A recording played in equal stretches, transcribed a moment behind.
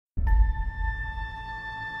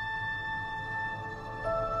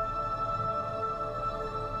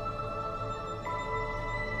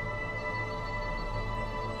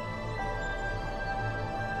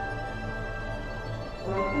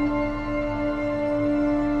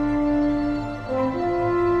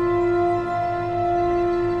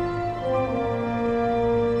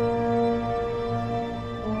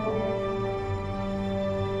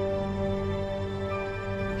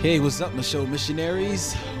Hey, what's up, my show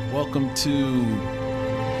missionaries? Welcome to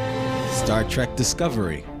Star Trek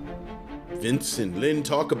Discovery. Vince and Lynn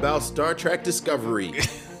talk about Star Trek Discovery.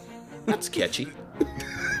 That's catchy.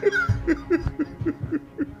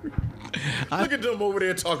 Look at them over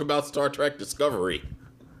there talk about Star Trek Discovery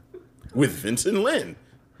with Vince and Lynn.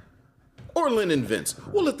 Or Lynn and Vince.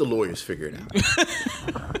 We'll let the lawyers figure it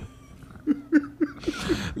out.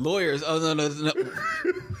 Lawyers. Oh, no.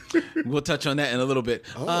 We'll touch on that in a little bit.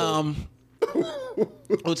 We'll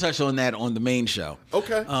touch on that on the main show.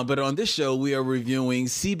 Okay. But on this show, we are reviewing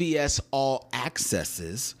CBS All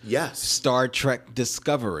Access's Star Trek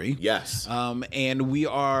Discovery. Yes. And we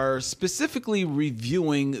are specifically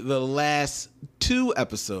reviewing the last two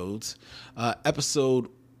episodes, episode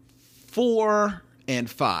 4 and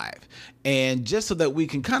 5. And just so that we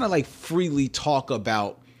can kind of like freely talk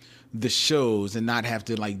about the shows and not have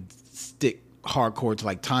to like stick hardcore to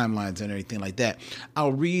like timelines and everything like that,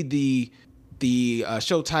 I'll read the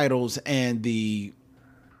show titles and the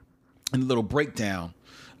little breakdown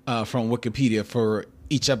from Wikipedia for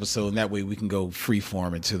each episode, and that way we can go free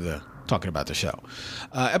form into the talking about the show.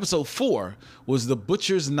 Episode 4 was The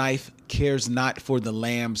Butcher's Knife Cares Not for the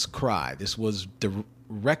Lamb's Cry. This was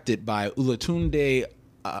directed by Olatunde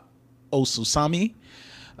Osusami,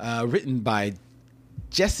 written by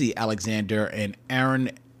Jesse Alexander and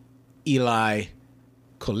Aaron Eli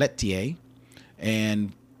Colletier,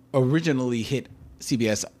 and originally hit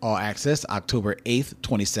CBS All Access October 8th,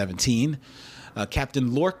 2017.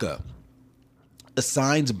 Captain Lorca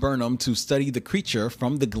assigns Burnham to study the creature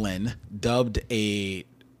from the Glen, dubbed a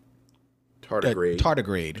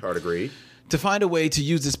tardigrade. To find a way to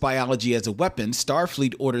use this biology as a weapon,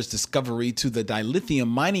 Starfleet orders Discovery to the dilithium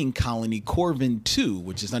mining colony Corvin 2,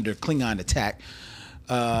 which is under Klingon attack.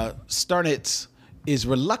 Starnitz is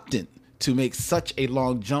reluctant to make such a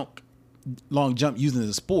long jump using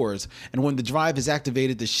the spores, and when the drive is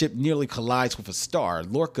activated, the ship nearly collides with a star.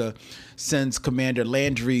 Lorca sends Commander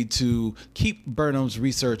Landry to keep Burnham's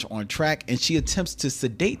research on track, and she attempts to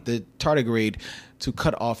sedate the tardigrade to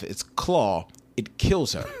cut off its claw. It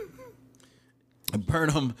kills her.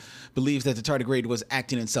 Burnham believes that the tardigrade was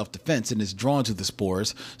acting in self-defense and is drawn to the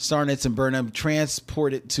spores. Starnitz and Burnham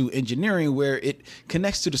transport it to engineering, where it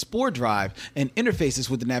connects to the spore drive and interfaces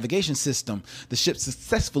with the navigation system. The ship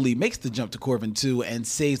successfully makes the jump to Corvin 2 and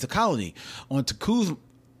saves the colony. On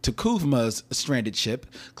T'Kuvma's stranded ship,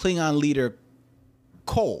 Klingon leader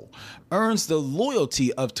Cole earns the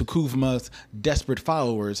loyalty of T'Kuvma's desperate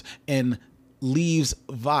followers and leaves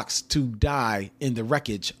Vox to die in the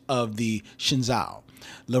wreckage of the Shenzhou.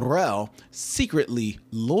 L'Rell, secretly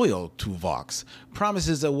loyal to Vox,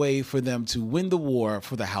 promises a way for them to win the war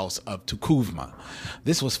for the House of T'Kuvma.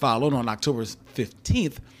 This was followed on October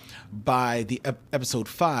 15th by the episode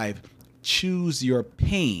 5, Choose Your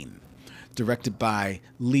Pain, directed by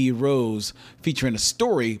Lee Rose, featuring a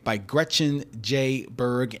story by Gretchen J.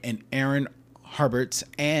 Berg and Aaron Harberts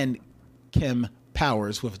and Kim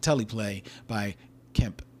Powers, with a teleplay by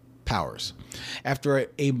Kemp Powers. After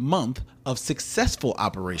a month of successful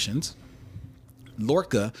operations,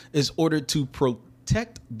 Lorca is ordered to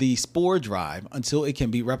protect the spore drive until it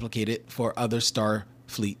can be replicated for other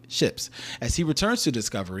Starfleet ships. As he returns to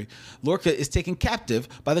Discovery, Lorca is taken captive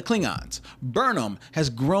by the Klingons. Burnham has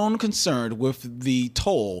grown concerned with the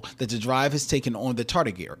toll that the drive has taken on the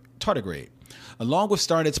tardigrade. Along with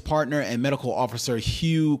Starnett's partner and medical officer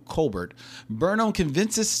Hugh Colbert, Burnham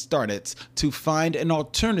convinces Starnett to find an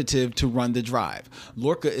alternative to run the drive.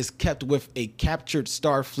 Lorca is kept with a captured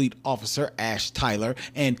Starfleet officer, Ash Tyler,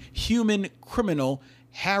 and human criminal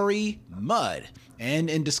Harry Mudd. And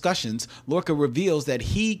in discussions, Lorca reveals that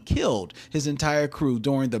he killed his entire crew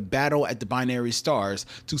during the battle at the Binary Stars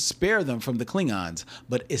to spare them from the Klingons,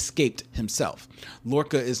 but escaped himself.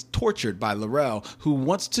 Lorca is tortured by L'Rell, who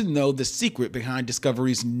wants to know the secret behind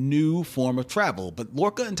Discovery's new form of travel, but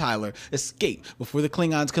Lorca and Tyler escape before the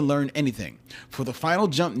Klingons can learn anything. For the final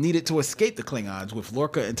jump needed to escape the Klingons, with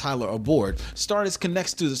Lorca and Tyler aboard, Starnitz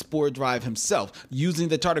connects to the spore drive himself using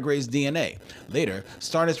the tardigrade's DNA. Later,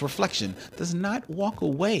 Starnitz's reflection does not walk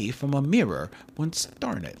away from a mirror when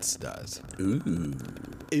Starnitz does. Ooh.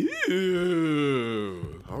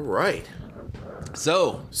 All right.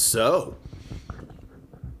 So,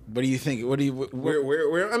 what do you think? What do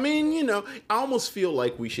you? I mean, you know, I almost feel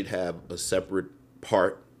like we should have a separate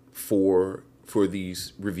part for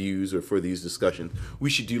these reviews or for these discussions. We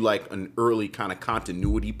should do like an early kind of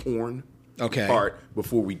continuity porn. Okay. Part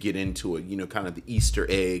before we get into it, you know, kind of the Easter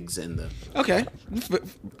eggs and the. Okay.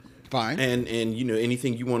 Fine. And you know,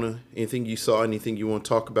 anything you saw, anything you want to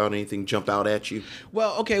talk about, anything jump out at you?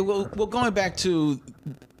 Well, okay. Well, going back to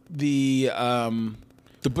the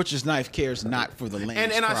The butcher's knife cares not for the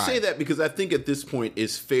lamb's And I cry. say that because I think at this point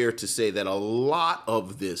it's fair to say that a lot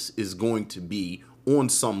of this is going to be, on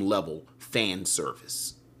some level, fan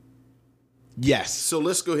service. Yes. So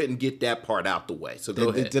let's go ahead and get that part out the way. So go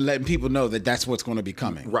ahead. To letting people know that that's what's going to be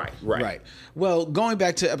coming. Right. Well, going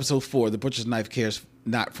back to episode 4, the butcher's knife cares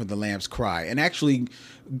not for the lamb's cry. And actually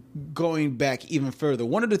going back even further,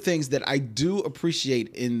 one of the things that I do appreciate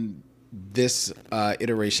in this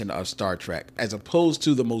iteration of Star Trek, as opposed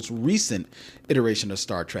to the most recent iteration of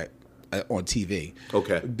Star Trek on TV,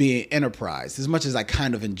 being Enterprise, as much as I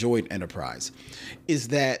kind of enjoyed Enterprise, is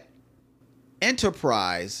that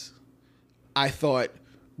Enterprise, I thought,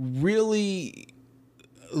 really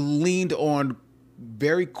leaned on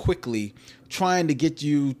very quickly trying to get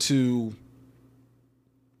you to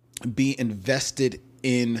be invested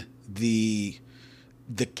in the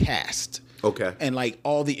cast. Okay. And like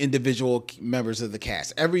all the individual members of the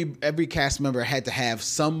cast. Every cast member had to have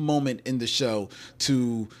some moment in the show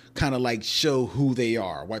to kind of like show who they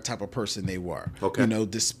are, what type of person they were. Okay. You know,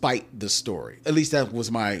 despite the story. At least that was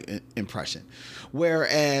my impression.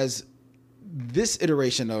 Whereas this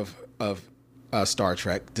iteration of Star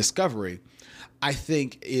Trek Discovery, I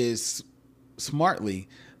think, is smartly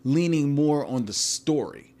leaning more on the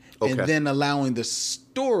story. Okay. And then allowing the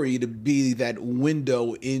story to be that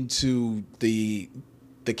window into the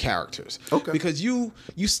characters. Okay. Because you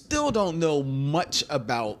still don't know much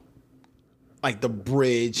about like the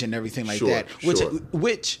bridge and everything like that.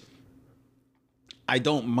 Which I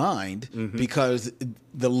don't mind because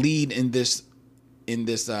the lead in this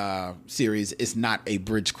series is not a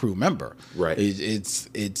bridge crew member. Right.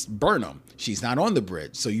 It's Burnham. She's not on the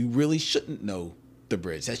bridge, so you really shouldn't know the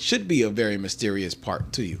bridge. That should be a very mysterious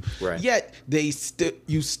part to you. Right. Yet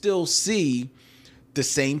you still see the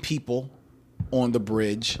same people on the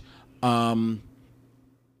bridge. You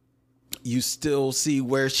still see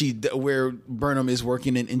where Burnham is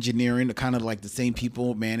working in engineering, kind of like the same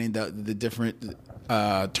people manning the different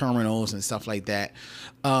terminals and stuff like that.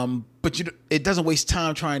 But it doesn't waste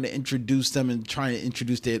time trying to introduce them and trying to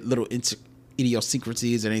introduce their little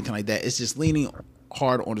idiosyncrasies or anything like that. It's just leaning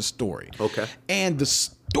hard on the story. Okay. And the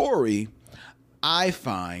story, I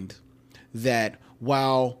find that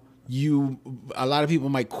while a lot of people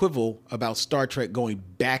might quibble about Star Trek going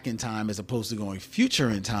back in time as opposed to going future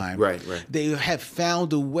in time. Right. They have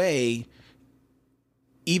found a way,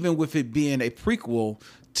 even with it being a prequel,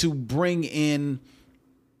 to bring in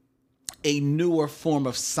a newer form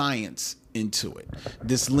of science into it.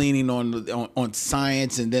 This leaning on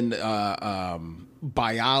science and then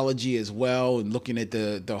biology as well, and looking at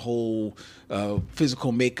the whole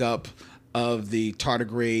physical makeup of the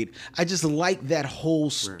tardigrade. I just like that whole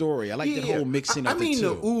story. I like the whole mixing of the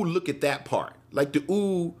two. Look at that part. Like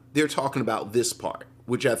the they're talking about this part,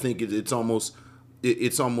 which I think it's almost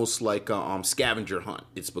like a scavenger hunt.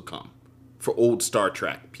 It's become for old Star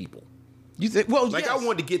Trek people. You think? Well, like yes. I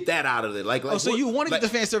wanted to get that out of it. So you want to get the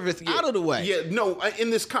fan service out of the way? Yeah, no, in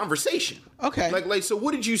this conversation. Okay. Like so,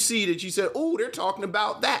 what did you see that you said? Oh, they're talking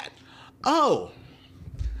about that. Oh.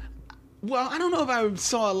 Well, I don't know if I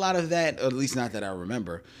saw a lot of that, or at least not that I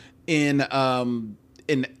remember, in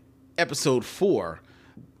episode 4.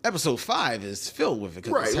 Episode 5 is filled with it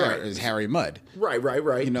because it's Harry Mudd. Right.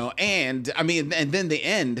 You know, and I mean, and then the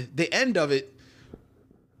end of it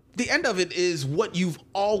is what you've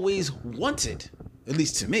always wanted, at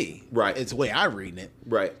least to me. Right. It's the way I read it.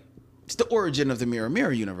 Right. It's the origin of the Mirror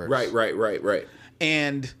Mirror universe. Right.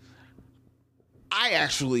 And I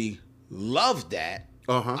actually loved that.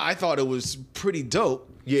 Uh-huh. I thought it was pretty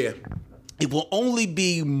dope. Yeah. It will only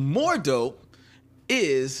be more dope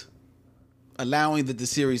is allowing that the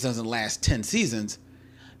series doesn't last 10 seasons.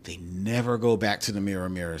 They never go back to the Mirror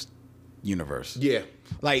Mirror universe. Yeah.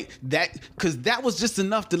 Like that, because that was just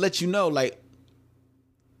enough to let you know, like,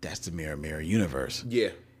 that's the Mirror Mirror universe. Yeah.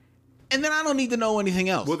 And then I don't need to know anything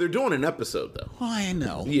else. Well, they're doing an episode though. Well, I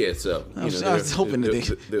know. Yeah, so I was hoping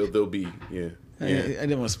that they'll be I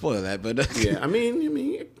didn't want to spoil that, but yeah. I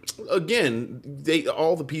mean, again,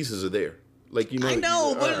 all the pieces are there. Like I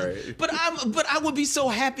know, but I would be so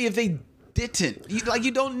happy if they didn't.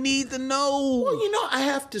 You don't need to know. Well, I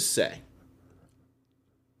have to say,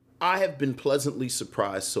 I have been pleasantly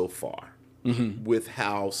surprised so far with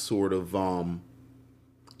how sort of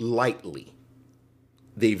lightly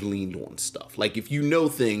they've leaned on stuff. Like if you know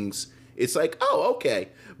things, it's like, oh, okay.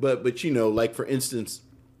 But like for instance,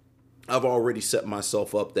 I've already set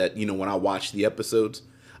myself up that, when I watch the episodes,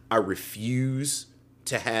 I refuse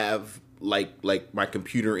to have like my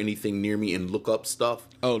computer or anything near me and look up stuff.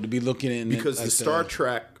 Oh, to be looking in because the Star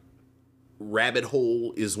Trek rabbit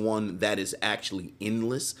hole is one that is actually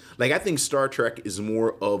endless. Like, I think Star Trek is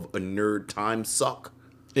more of a nerd time suck.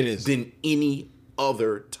 It is. Than any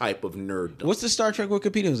other type of nerd. What's the Star Trek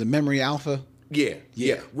Wikipedia? Was it Memory Alpha? Yeah.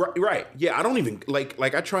 Right. Yeah, I don't even like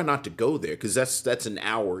I try not to go there because that's an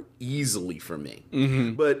hour easily for me.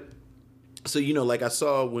 Mm-hmm. But so like I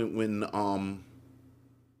saw when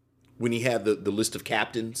he had the list of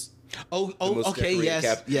captains. Okay,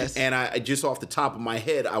 yes. And I just off the top of my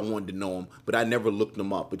head, I wanted to know him, but I never looked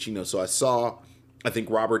them up. But so I saw, I think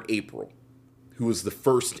Robert April, who was the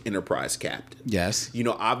first Enterprise captain. Yes.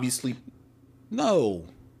 Obviously. No.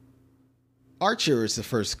 Archer is the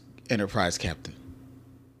first Enterprise captain.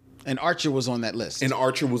 And Archer was on that list. I Yes.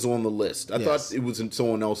 thought it was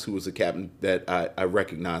someone else who was a captain that I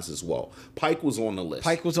recognize as well. Pike was on the list.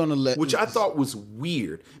 Which I thought was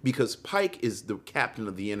weird because Pike is the captain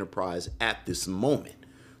of the Enterprise at this moment.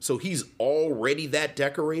 So he's already that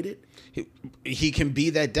decorated? He can be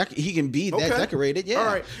that decorated, yeah. All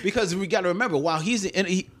right. Because we got to remember, while he's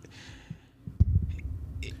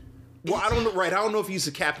well, I don't know. Right, I don't know if he's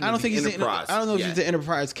the captain. I don't think he's Enterprise. I don't know if he's the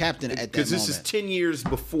Enterprise captain at that moment. Because this is 10 years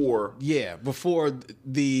before. Yeah, before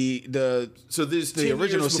the so there's the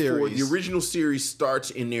original series. The original series starts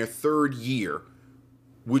in their third year,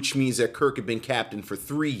 which means that Kirk had been captain for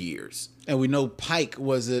 3 years. And we know Pike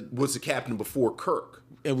was the captain before Kirk.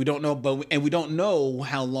 And we don't know, we don't know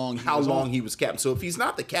how long he was captain. So if he's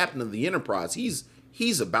not the captain of the Enterprise, he's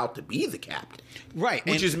about to be the captain. Right.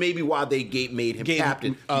 Which is maybe why they made him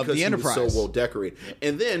captain, because the Enterprise. He was so well decorated.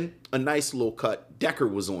 And then a nice little cut, Decker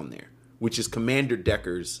was on there, which is Commander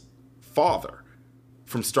Decker's father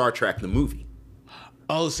from Star Trek the movie.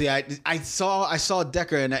 Oh, see, I saw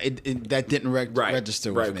Decker and that didn't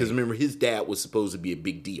register with me. Right, because remember his dad was supposed to be a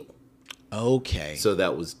big deal. Okay. So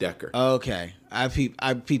that was Decker. Okay. I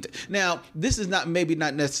peeped. Now, this is not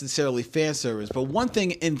necessarily fan service, but one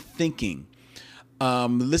thing in thinking,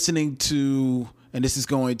 listening to, and this is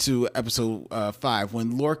going to episode 5,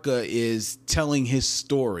 when Lorca is telling his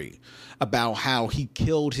story about how he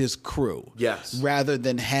killed his crew. Yes. Rather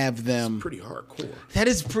than have them. It's pretty hardcore. That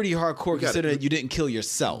is pretty hardcore considering that you didn't kill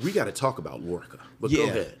yourself. We got to talk about Lorca. But go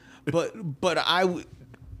ahead. but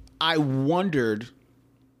I wondered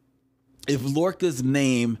if Lorca's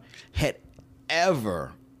name had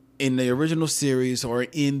ever, in the original series or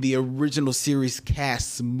in the original series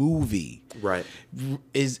cast movie, right,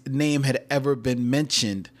 his name had ever been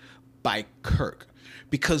mentioned by Kirk,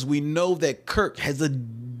 because we know that Kirk has a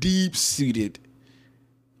deep-seated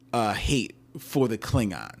hate for the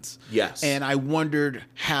Klingons. Yes, and I wondered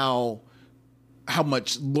how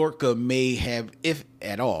much Lorca may have, if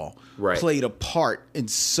at all, played a part in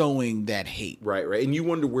sowing that hate. Right. And you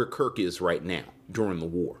wonder where Kirk is right now during the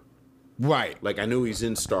war. Right. Like, I know he's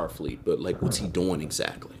in Starfleet, but, like, what's he doing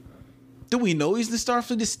exactly? Do we know he's in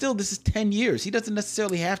Starfleet? This is 10 years. He doesn't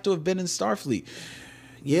necessarily have to have been in Starfleet.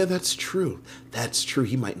 Yeah, that's true.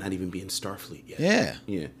 He might not even be in Starfleet yet.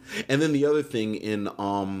 Yeah. And then the other thing in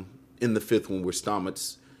the fifth one where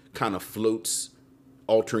Stamets kind of floats,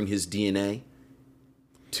 altering his DNA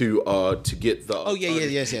to get the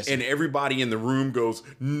yes. And everybody in the room goes,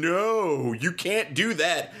 "No, you can't do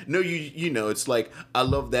that." No, you know, it's like, I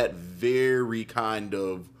love that very kind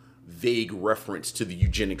of vague reference to the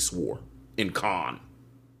eugenics war in Khan.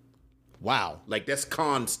 Wow. Like, that's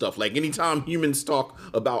Khan stuff. Like, anytime humans talk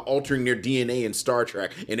about altering their DNA in Star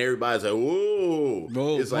Trek and everybody's like, "Whoa,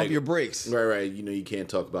 it's like your brakes." Right. You know, you can't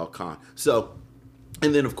talk about Khan. So,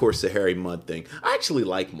 and then, of course, the Harry Mudd thing. I actually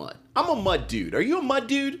like Mudd. I'm a Mudd dude. Are you a Mudd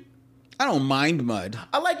dude? I don't mind Mudd.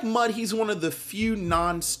 I like Mudd. He's one of the few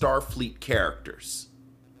non-Starfleet characters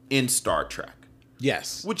in Star Trek.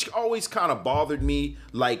 Yes. Which always kind of bothered me.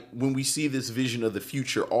 Like, when we see this vision of the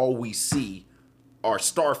future, all we see are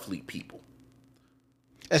Starfleet people.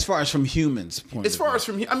 As far as from humans' point of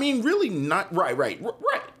view. I mean, really not. Right.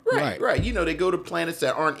 You know, they go to planets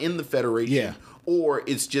that aren't in the Federation. Yeah. Or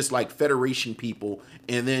it's just like Federation people,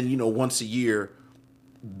 and then, you know, once a year,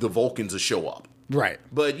 the Vulcans will show up. Right.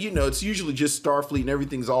 But, you know, it's usually just Starfleet and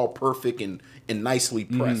everything's all perfect and nicely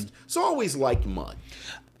pressed. So I always liked Mudd.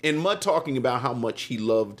 And Mudd talking about how much he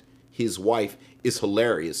loved his wife is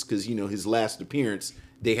hilarious because, you know, his last appearance,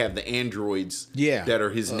 they have the androids that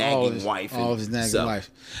are his nagging wife. All of his nagging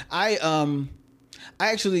wife. I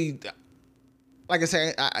actually, like I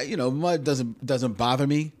say, you know, Mudd doesn't bother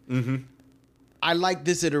me. Mm-hmm. I like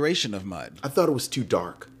this iteration of Mudd. I thought it was too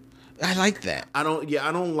dark. I like that. I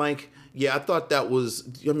thought that was.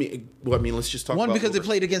 I mean, let's just talk about because it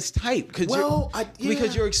played against type.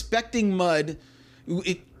 Because you're expecting Mudd.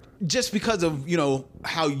 just because of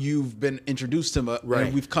how you've been introduced to Mud, Right.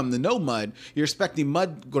 and we've come to know Mud, you're expecting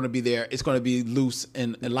Mud going to be there. It's going to be loose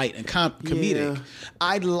and light and comedic. Yeah.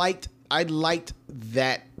 I liked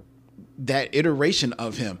that iteration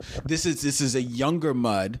of him. This is a younger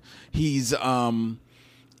Mud. He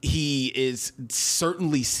is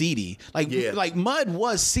certainly seedy. Like Mud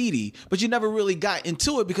was seedy, but you never really got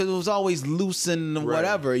into it because it was always loose and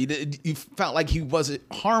whatever. You felt like he wasn't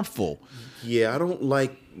harmful. Yeah, I don't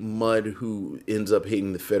like Mud who ends up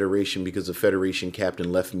hating the Federation because the Federation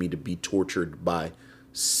captain left me to be tortured by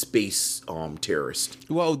space terrorists.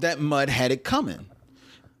 Well, that Mud had it coming.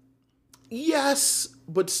 Yes,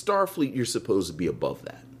 but Starfleet, you're supposed to be above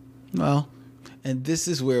that. Well, and this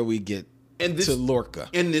is where we get to Lorca.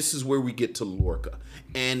 And this is where we get to Lorca.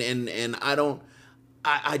 And I don't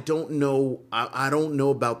know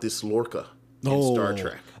about this Lorca in Star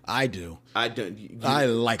Trek. I do. I don't. I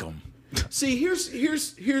like him. See,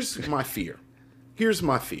 here's my fear. Here's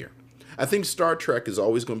my fear. I think Star Trek is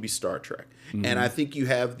always going to be Star Trek, and I think you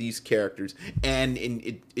have these characters, and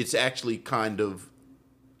it's actually kind of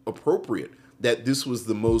appropriate that this was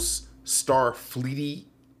the most Starfleety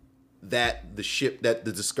that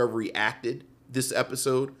the Discovery acted this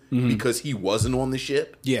episode because he wasn't on the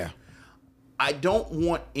ship. Yeah. I don't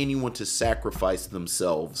want anyone to sacrifice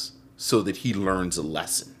themselves so that he learns a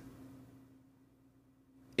lesson.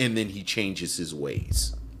 And then he changes his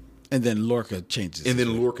ways. And then Lorca changes. And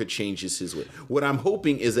then Lorca changes his way. What I'm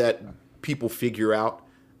hoping is that people figure out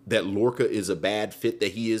that Lorca is a bad fit,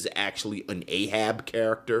 that he is actually an Ahab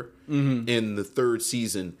character. In the third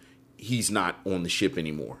season, he's not on the ship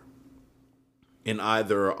anymore. And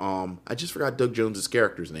either, I just forgot Doug Jones's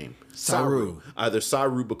character's name. Saru. Either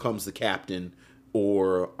Saru becomes the captain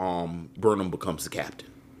or Burnham becomes the captain.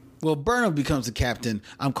 Well, Burnham becomes the captain.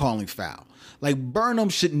 I'm calling foul. Like, Burnham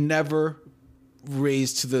should never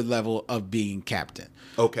raise to the level of being captain.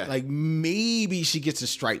 Okay. Like, maybe she gets a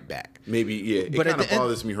strike back. Maybe, yeah. It But at kind of the end-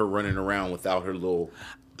 bothers me, her running around without her little...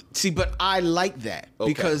 See, but I like that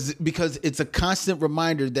because it's a constant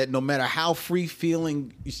reminder that no matter how free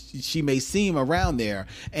feeling she may seem around there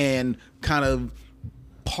and kind of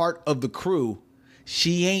part of the crew,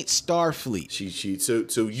 she ain't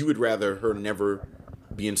Starfleet. So you would rather her never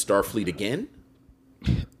be in Starfleet again?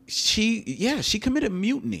 She committed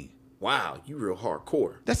mutiny. Wow, you real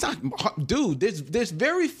hardcore. That's not, dude. There's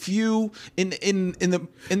very few in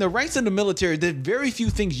the ranks of the military. There's very few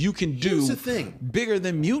things you can do. Here's the thing. Bigger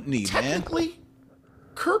than mutiny, man. Technically,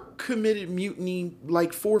 Kirk committed mutiny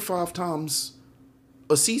like 4 or 5 times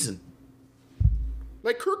a season.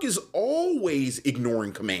 Like, Kirk is always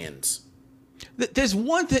ignoring commands. There's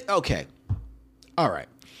one thing. Okay, all right.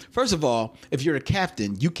 First of all, if you're a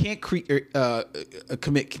captain, you can't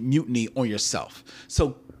commit mutiny on yourself.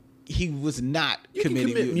 So he was not You can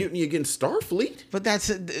committing commit mutiny against Starfleet. But that's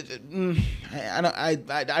I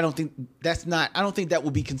don't think that's not. I don't think that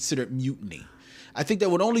would be considered mutiny. I think that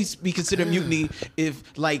would only be considered mutiny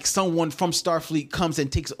if, like, someone from Starfleet comes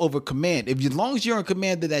and takes over command. As long as you're in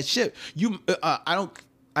command of that ship, I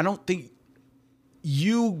don't think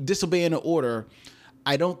you disobeying an order.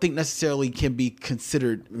 I don't think necessarily can be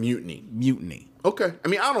considered mutiny. Okay. I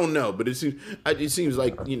mean, I don't know, but it seems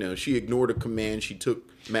like, she ignored a command. She took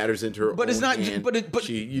matters into her But own it's not. hand. But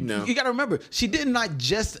she, you got to remember, she did not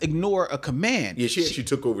just ignore a command. Yeah, she actually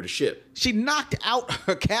took over the ship. She knocked out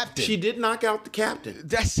her captain. She did knock out the captain.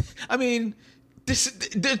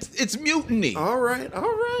 It's mutiny. All right.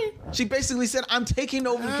 She basically said, "I'm taking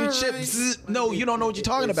over your ship." Right. No, you don't know what you're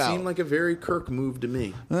talking about. It seemed like a very Kirk move to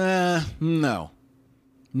me. No.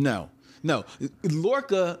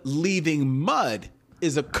 Lorca leaving Mud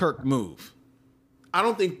is a Kirk move. I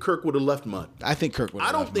don't think Kirk would have left Mud. I think Kirk would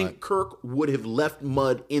have left Mud. Kirk would have left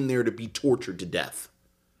Mud in there to be tortured to death.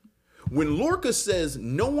 When Lorca says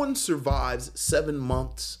no one survives 7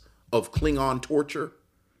 months of Klingon torture,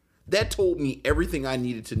 that told me everything I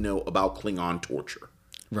needed to know about Klingon torture.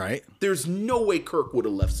 Right. There's no way Kirk would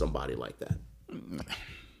have left somebody like that.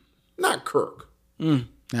 Not Kirk. I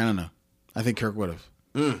don't know. I think Kirk would have.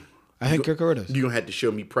 I think Kirk would have. You're going to have to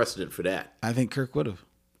show me precedent for that. I think Kirk would have.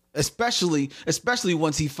 Especially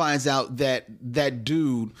once he finds out that that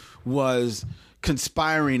dude was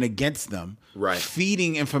conspiring against them, right?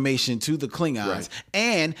 Feeding information to the Klingons, right.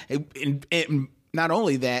 and not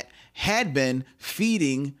only that, had been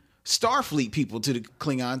feeding Starfleet people to the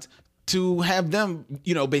Klingons to have them,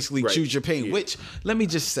 basically choose your pain. Yeah. Which, let me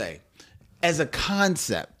just say, as a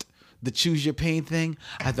concept, the choose your pain thing,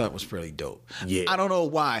 I thought was pretty dope. Yeah. I don't know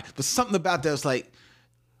why, but something about that was like,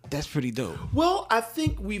 That's pretty dope. Well, I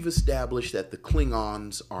think we've established that the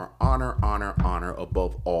Klingons are honor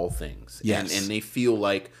above all things. Yes. And they feel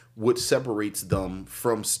like what separates them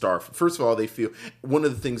from Starfleet. First of all, they feel one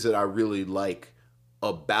of the things that I really like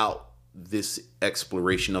about this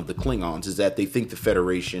exploration of the Klingons is that they think the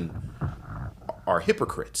Federation are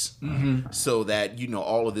hypocrites. So that,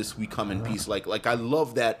 all of this, we come in peace. Like I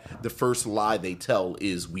love that the first lie they tell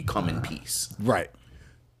is we come in peace. Right.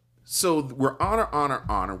 So we're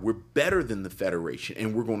honor. We're better than the Federation,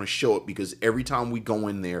 and we're going to show it because every time we go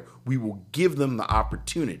in there, we will give them the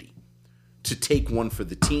opportunity to take one for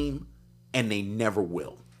the team, and they never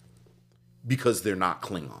will because they're not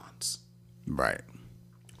Klingons. Right.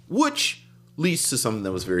 Which leads to something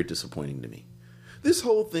that was very disappointing to me. This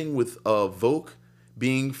whole thing with Voq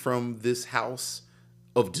being from this house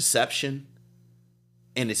of deception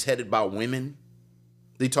and it's headed by women.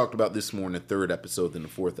 They talked about this more in the third episode than the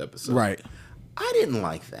fourth episode. Right. I didn't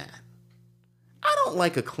like that. I don't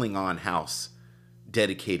like a Klingon house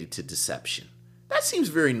dedicated to deception. That seems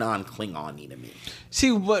very non-Klingon-y to me.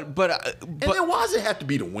 See, but And then why does it have to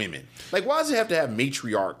be the women? Like, why does it have to have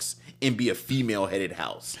matriarchs and be a female-headed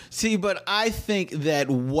house? See, but I think that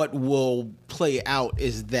what will play out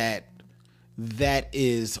is that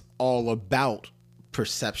is all about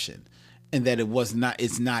perception, and that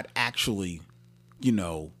it's not actually,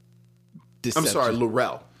 deception. I'm sorry,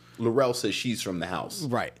 L'Rell. L'Rell says she's from the house.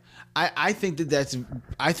 Right. I think that's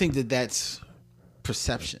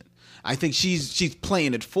perception. I think she's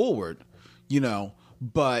playing it forward,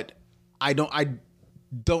 but I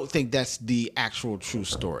don't think that's the actual true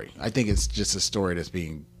story. I think it's just a story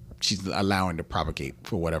she's allowing to propagate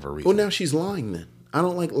for whatever reason. Well, now she's lying then. I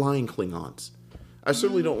don't like lying Klingons. I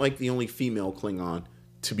certainly don't like the only female Klingon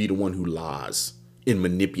to be the one who lies and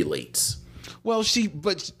manipulates. Well,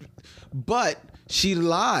 but she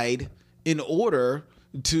lied in order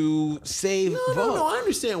to save Voq. No, I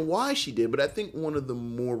understand why she did, but I think one of the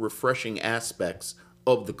more refreshing aspects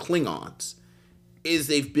of the Klingons is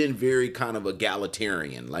they've been very kind of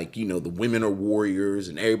egalitarian. Like, the women are warriors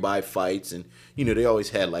and everybody fights. And, they always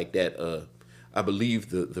had like that, I believe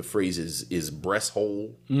the phrase is breast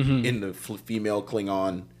hole in the female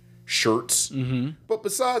Klingon shirts. Mm-hmm. But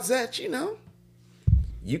besides that,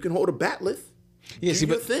 you can hold a bat'leth. Yeah, do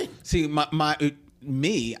your thing. See,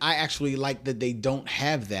 I actually like that they don't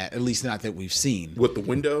have that, at least not that we've seen. With the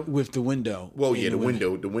window? With the window. Well, yeah, the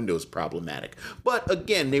window is problematic. But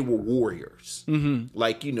again, they were warriors. Mm-hmm.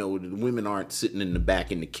 Like, the women aren't sitting in the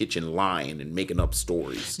back in the kitchen lying and making up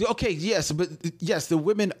stories. Okay, yes, the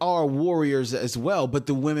women are warriors as well, but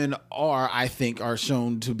the women I think, are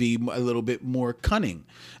shown to be a little bit more cunning.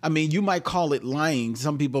 I mean, you might call it lying.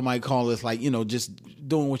 Some people might call it like, just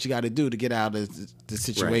doing what you got to do to get out of the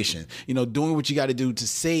situation. Right. Doing what you got to do to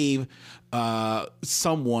save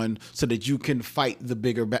someone so that you can fight the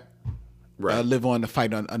bigger right. Live on to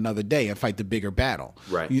fight on another day and fight the bigger battle.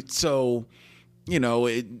 Right. So,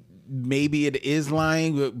 maybe it is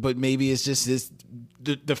lying, but maybe it's just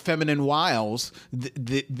the feminine wiles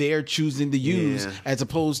they're choosing to use as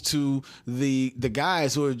opposed to the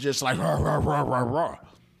guys who are just like rah, rah, rah, rah, rah.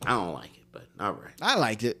 I don't like it, but all right. I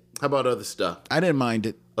liked it. How about other stuff? I didn't mind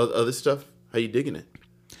it. Other stuff? How you digging it?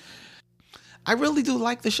 I really do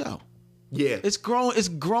like the show. Yeah, it's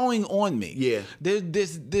growing on me. Yeah,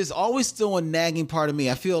 there's always still a nagging part of me.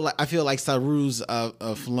 I feel like Saru's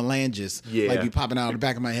phalanges might be popping out of the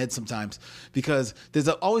back of my head sometimes, because there's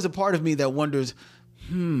always a part of me that wonders,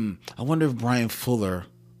 I wonder if Brian Fuller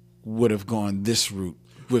would have gone this route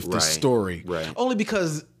with the story. Right. Only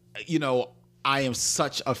because I am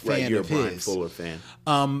such a fan You're of a Brian his. Fuller fan.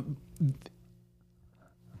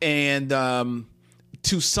 And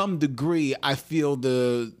to some degree, I feel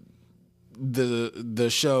the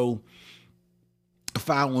show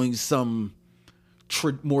following some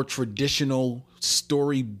more traditional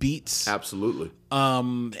story beats. Absolutely.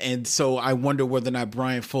 And so I wonder whether or not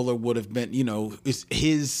Brian Fuller would have been,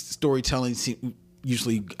 his storytelling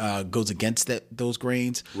usually goes against those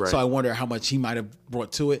grains. Right. So I wonder how much he might have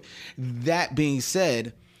brought to it. That being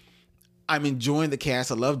said, I'm enjoying the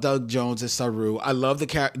cast. I love Doug Jones as Saru. I love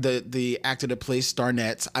the actor that plays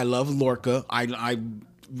Starnets. I love Lorca.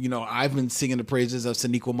 I've been singing the praises of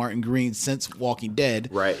Sonequa Martin Green since Walking Dead.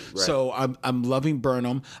 Right. So I'm loving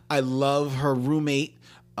Burnham. I love her roommate.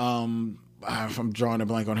 If I'm drawing a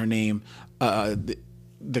blank on her name,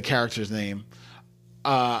 the character's name.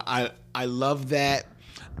 I love that.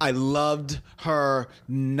 I loved her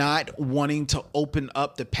not wanting to open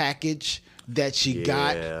up the package that she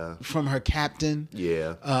got from her captain.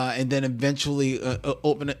 Yeah. And then eventually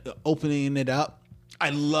opening it up. I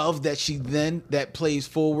love that that plays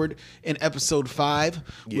forward in episode 5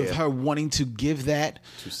 with Yeah. her wanting to give that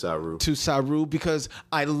To Saru. because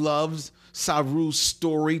I loved Saru's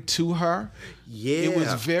story to her. Yeah.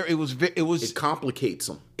 It was It complicates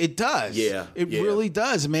them. it does. Yeah, It yeah. really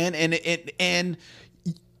does, man. And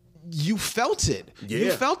you felt it. You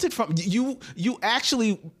Yeah. felt it from you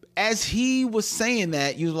actually, as he was saying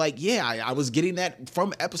that, you were like, yeah, I was getting that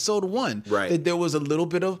from episode 1. Right. That there was a little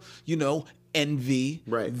bit of, envy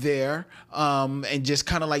Right. there. And just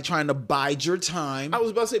kind of like trying to bide your time. I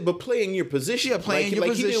was about to say, but playing your position. Yeah, playing your He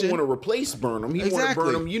position. didn't want to replace Burnham. He wanted Exactly.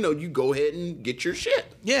 Burnham, you go ahead and get your shit.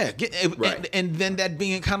 Yeah, Right. and then that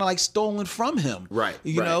being kind of like stolen from him, Right,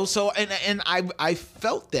 You right. know, so and I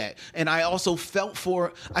felt that, and I also felt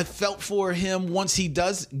for him once he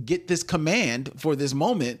does get this command for this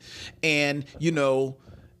moment, and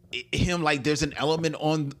him like there's an element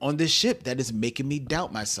on this ship that is making me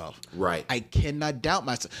doubt myself. Right. I cannot doubt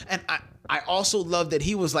myself, and I also love that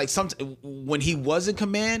he was like when he was in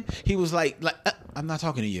command, he was like I'm not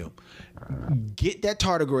talking to you. Get that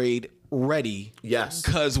tardigrade ready. Yes.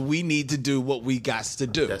 Because we need to do what we got to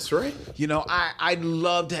do. That's right. I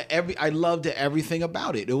loved everything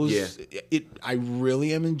about it. It was Yeah. I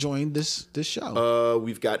really am enjoying this show.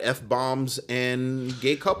 We've got F-bombs and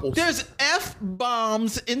gay couples. There's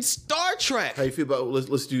F-bombs in Star Trek. How you feel about,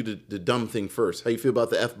 let's do the dumb thing first. How you feel about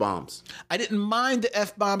the F-bombs? I didn't mind the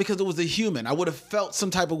F-bomb because it was a human. I would have felt some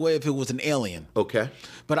type of way if it was an alien. Okay.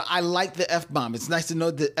 But I like the F-bomb. It's nice to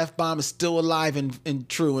know that F-bomb is still alive and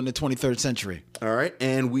true in the 23rd century. All right.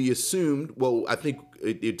 And we assumed, well, I think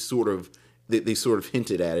it sort of, they sort of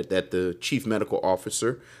hinted at it, that the chief medical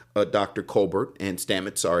officer, Dr. Colbert and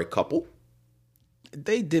Stamets are a couple.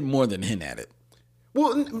 They did more than hint at it.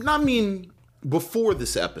 Well, I mean, before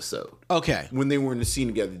this episode. Okay. When they were in the scene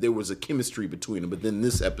together, there was a chemistry between them. But then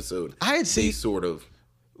this episode, I had they seen- sort of,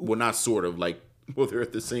 well, not sort of, like, well, they're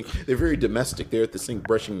at the sink. They're very domestic. They're at the sink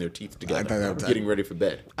brushing their teeth I thought together, that was- getting ready for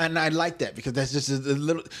bed. And I like that because that's just a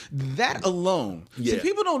little, that alone. See, Yeah.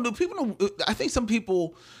 people don't, I think some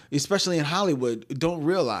people, especially in Hollywood, don't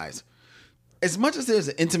realize as much as there's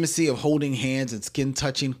an intimacy of holding hands and skin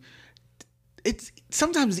touching, it's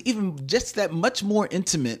sometimes even just that much more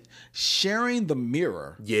intimate sharing the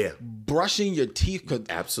mirror. Yeah. Brushing your teeth.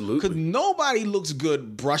 Absolutely. Because nobody looks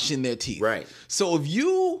good brushing their teeth. Right. So if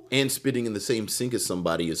you. And spitting in the same sink as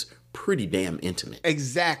somebody is pretty damn intimate.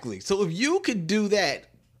 Exactly. So if you could do that,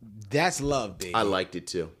 that's love, baby. I liked it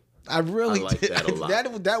too. I really like did. that a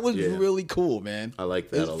lot. That was Yeah. really cool, man. I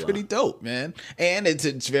like that It's a lot. pretty dope, man. And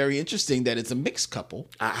it's very interesting that it's a mixed couple.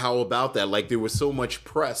 How about that? Like, there was so much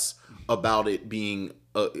press about it being,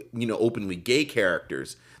 openly gay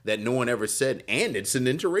characters that no one ever said, and it's an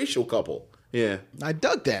interracial couple. Yeah. I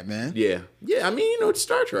dug that, man. Yeah. Yeah. I mean, it's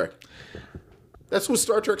Star Trek. That's what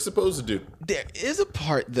Star Trek's supposed to do. There is a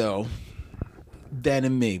part though that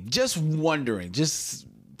in me, just wondering, just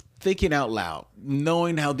thinking out loud,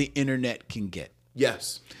 knowing how the internet can get.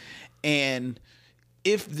 Yes. And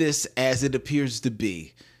if this, as it appears to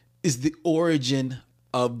be, is the origin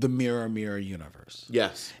of the Mirror Mirror universe.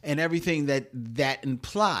 Yes. And everything that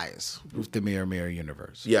implies with the Mirror Mirror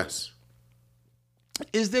universe. Yes.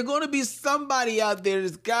 Is there going to be somebody out there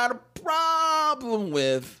that's got a problem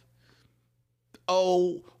with,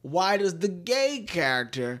 why does the gay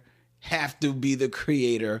character have to be the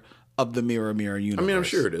creator of the Mirror Mirror universe? I mean, I'm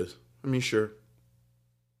sure it is. Sure.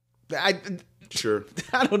 Sure.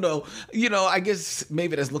 I don't know. I guess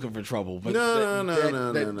maybe that's looking for trouble. But No.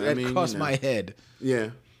 That I mean, crossed my head.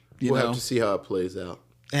 Yeah. You We'll know? have to see how it plays out.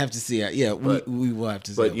 I have to see it. Yeah, But- we will have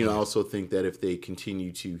to see But, it. I also think that if they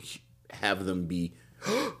continue to have them be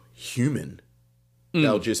human,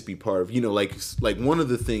 that'll just be part of, like one of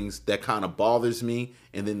the things that kind of bothers me,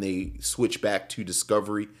 and then they switch back to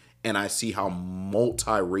Discovery, and I see how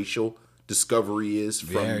multiracial Discovery is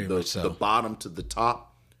Very from much so. the bottom to the top.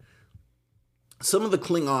 Some of the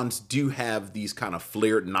Klingons do have these kind of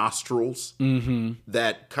flared nostrils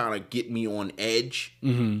that kind of get me on edge.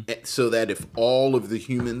 So that if all of the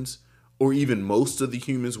humans, or even most of the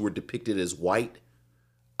humans, were depicted as white,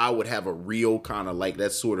 I would have a real kind of like,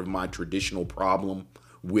 that's sort of my traditional problem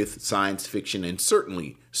with science fiction. And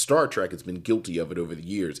certainly Star Trek has been guilty of it over the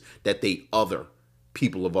years, that they other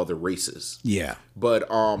people of other races. Yeah.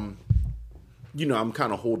 But, I'm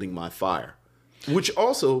kind of holding my fire. Which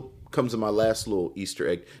also comes to my last little Easter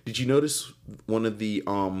egg. Did you notice one of the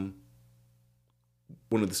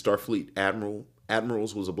Starfleet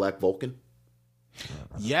admirals was a black Vulcan?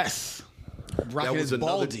 Yes. Rocking his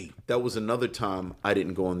baldy. That was another time I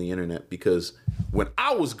didn't go on the internet, because when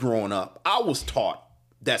I was growing up, I was taught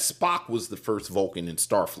that Spock was the first Vulcan in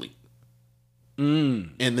Starfleet.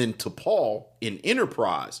 And then T'Pol in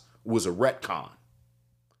Enterprise was a retcon.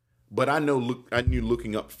 But I knew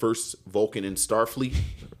looking up first Vulcan in Starfleet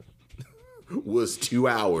was 2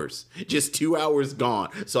 hours. Just 2 hours gone.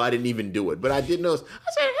 So I didn't even do it. But I did notice.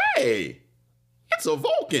 I said, hey, it's a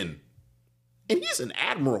Vulcan. And he's an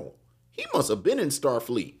admiral. He must have been in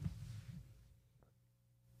Starfleet.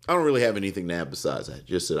 I don't really have anything to add besides that.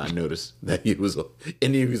 Just that I noticed that he was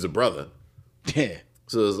a brother. Yeah.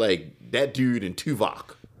 So it's like that dude and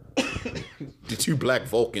Tuvok. The two Black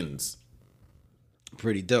Vulcans.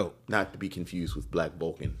 Pretty dope. Not to be confused with Black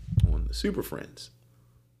Vulcan on the Super Friends.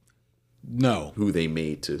 No. Who they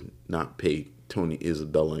made to not pay Tony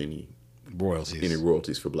Isabella any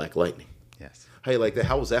royalties for Black Lightning. Yes. How you like that?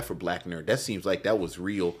 How was that for Black Nerd? That seems like that was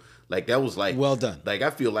real. Like that was like well done. Like I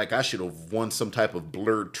feel like I should have won some type of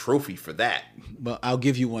blurred trophy for that. Well, I'll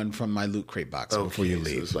give you one from my loot crate box before you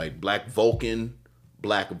leave. So it's like Black Vulcan,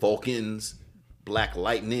 Black Vulcans, Black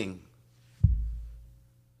Lightning.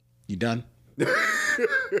 You done?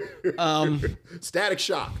 Static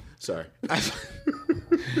Shock. Sorry.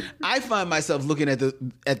 I find myself looking at the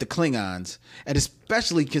Klingons, and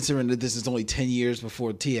especially considering that this is only 10 years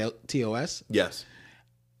before TOS. Yes.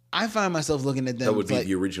 I find myself looking at them. That would be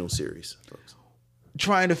the original series, folks.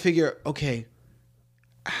 Trying to figure, okay,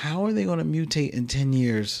 how are they going to mutate in 10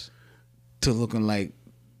 years to looking like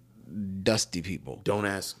dusty people? Don't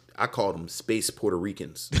ask. I called them space Puerto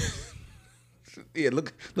Ricans. Yeah,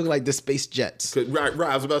 look like the space jets. Right.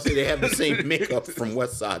 I was about to say they have the same makeup from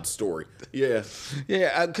West Side Story. Yeah.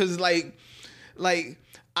 Yeah, because like I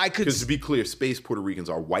could. Because to be clear, space Puerto Ricans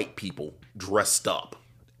are white people dressed up.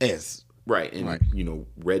 Yes. Right. And,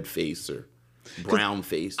 red face or brown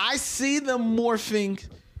face. I see them morphing,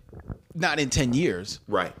 not in 10 years.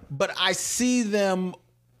 Right. But I see them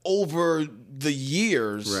over the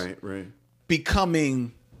years. Right.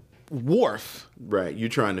 Becoming Worf. Right. You're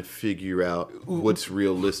trying to figure out what's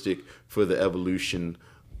realistic for the evolution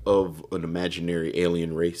of an imaginary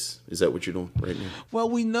alien race. Is that what you're doing right now? Well,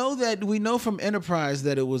 we know from Enterprise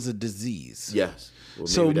that it was a disease. Yes. Well,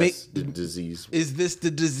 so that's the disease. Is this the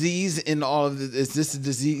disease in all of the, is this the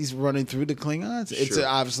disease running through the Klingons? Sure. It's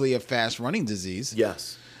obviously a fast running disease.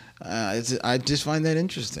 Yes. I just find that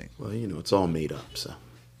interesting. Well, it's all made up, so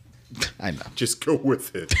I know. Just go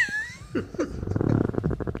with it.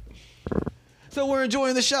 So we're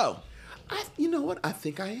enjoying the show. You know what? I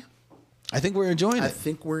think I am. I think we're enjoying it. I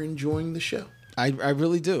think we're enjoying the show. I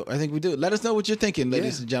really do. I think we do. Let us know what you're thinking,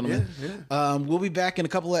 ladies and gentlemen. Yeah. We'll be back in a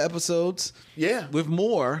couple of episodes. Yeah. With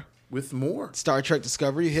more Star Trek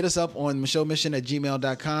Discovery. Hit us up on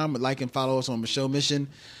michellemission@gmail.com. Like and follow us on Michelle Mission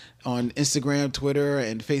on Instagram, Twitter,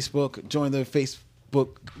 and Facebook. Join the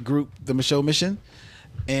Facebook group, The Michelle Mission.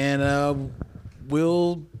 And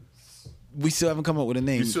we still haven't come up with a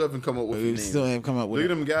name. We still haven't come up with a name. Still haven't come up with Look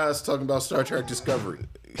at them guys talking about Star Trek Discovery.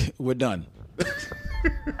 We're done.